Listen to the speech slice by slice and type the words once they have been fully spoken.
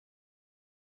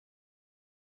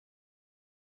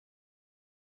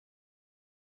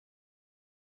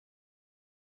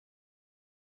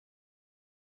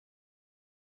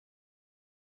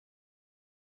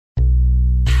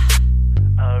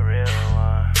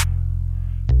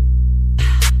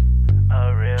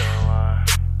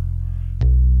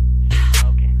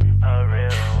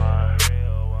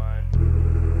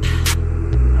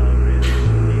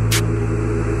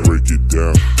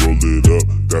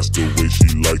the way she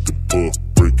like to puff.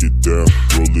 Break it down,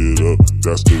 roll it up.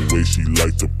 That's the way she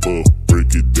like to puff.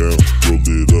 Break it down, roll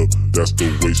it up. That's the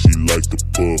way she like to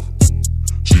puff.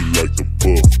 She like to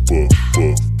puff, puff,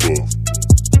 puff, puff.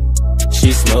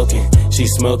 She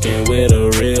smoking with a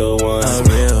real one.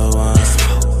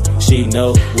 She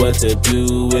know what to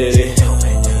do with it.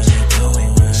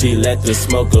 She let the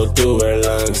smoke go through her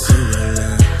lungs,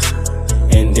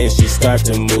 and then she start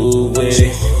to move with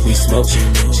it. We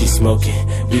smoking, she smoking,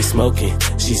 we smoking,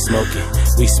 she smoking,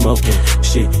 we smoking.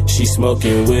 She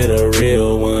smoking with a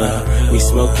real one. We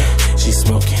smoking, she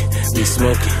smoking, we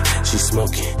smoking, she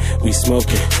smoking, we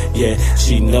smoking. Yeah,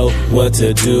 she know what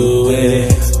to do with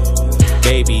it.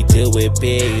 Baby, do it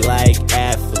big like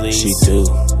athletes. She do.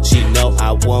 She know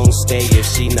I won't stay if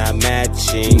she not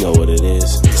matching. You know what it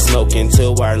is. Smoking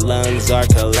till our lungs are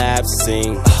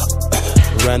collapsing.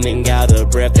 Running out of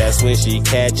breath, that's when she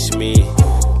catch me.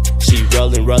 She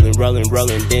rolling, rolling, rolling,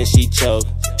 rolling, then she choke.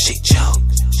 She choke.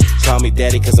 Call me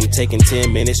daddy cause I'm taking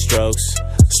 10-minute strokes.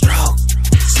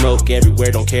 Smoke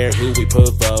everywhere, don't care who we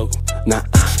provoke. Nah.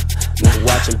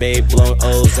 Watching babe blowing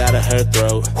O's out of her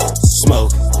throat.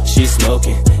 Smoke. She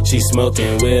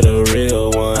smoking with a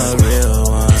real one.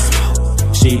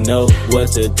 She know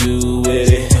what to do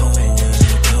with it.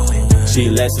 She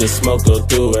let the smoke go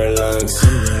through her lungs,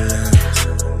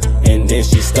 and then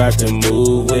she start to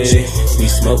move with it. We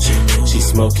smoking, she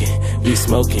smoking, we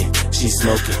smoking, she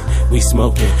smoking, we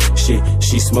smoking. She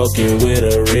smoking with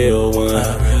a real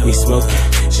one. We smoking,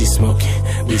 she smoking,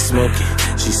 we smoking,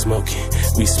 she smoking,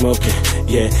 we smoking.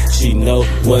 Yeah, she know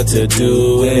what to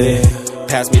do with it.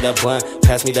 Pass me the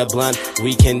blunt,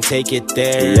 we can take it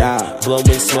there. Yeah.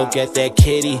 Blowing smoke at that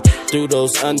kitty through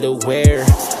those underwear.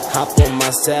 Hop on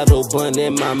my saddle, blunt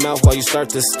in my mouth while you start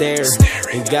to stare.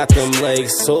 And got them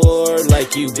legs sore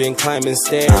like you've been climbing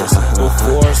stairs.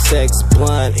 Before sex,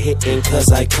 blunt hitting cause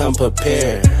I come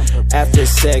prepared. After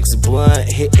sex, blunt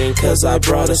hitting cause I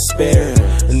brought a spare.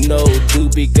 No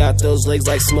doobie got those legs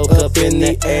like smoke up in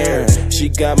the air. She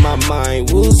got my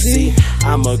mind woozy,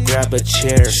 I'ma grab a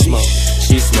chair. Smoke.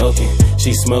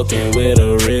 She smoking with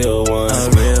a real one.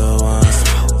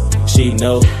 She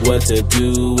know what to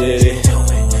do with it.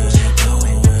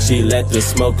 She let the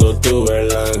smoke go through her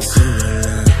lungs,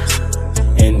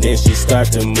 and then she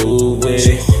start to move with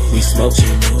it. We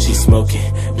smoking, she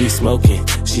smoking, we smoking,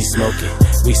 she smoking,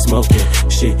 we smoking.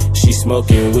 She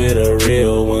smoking with a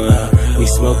real one. We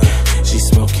smoking, she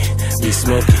smoking, we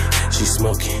smoking, she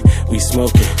smoking, we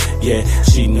smoking. Yeah,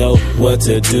 she know what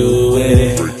to do with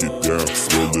it. Break it down,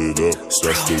 roll it up.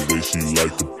 That's the way she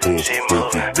like to puff.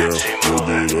 Break it down, roll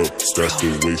it up. That's the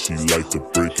way she like to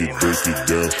break it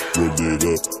down, roll it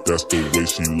up. That's the way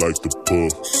she like to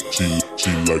puff. She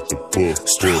like to puff.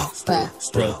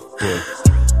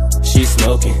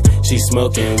 She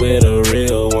smoking with a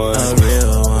real one.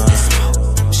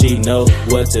 She know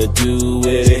what to do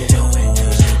with it.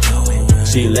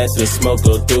 She let the smoke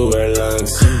go through her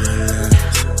lungs,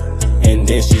 and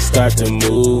then she start to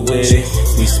move with it.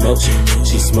 We smoking,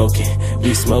 she smoking,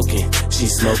 we smoking, she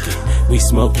smoking, we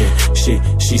smoking. She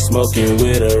smoking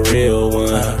with a real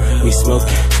one. We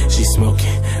smoking, she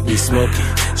smoking, we smoking,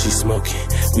 she smoking,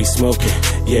 we smoking.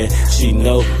 Yeah, she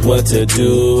know what to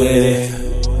do with it.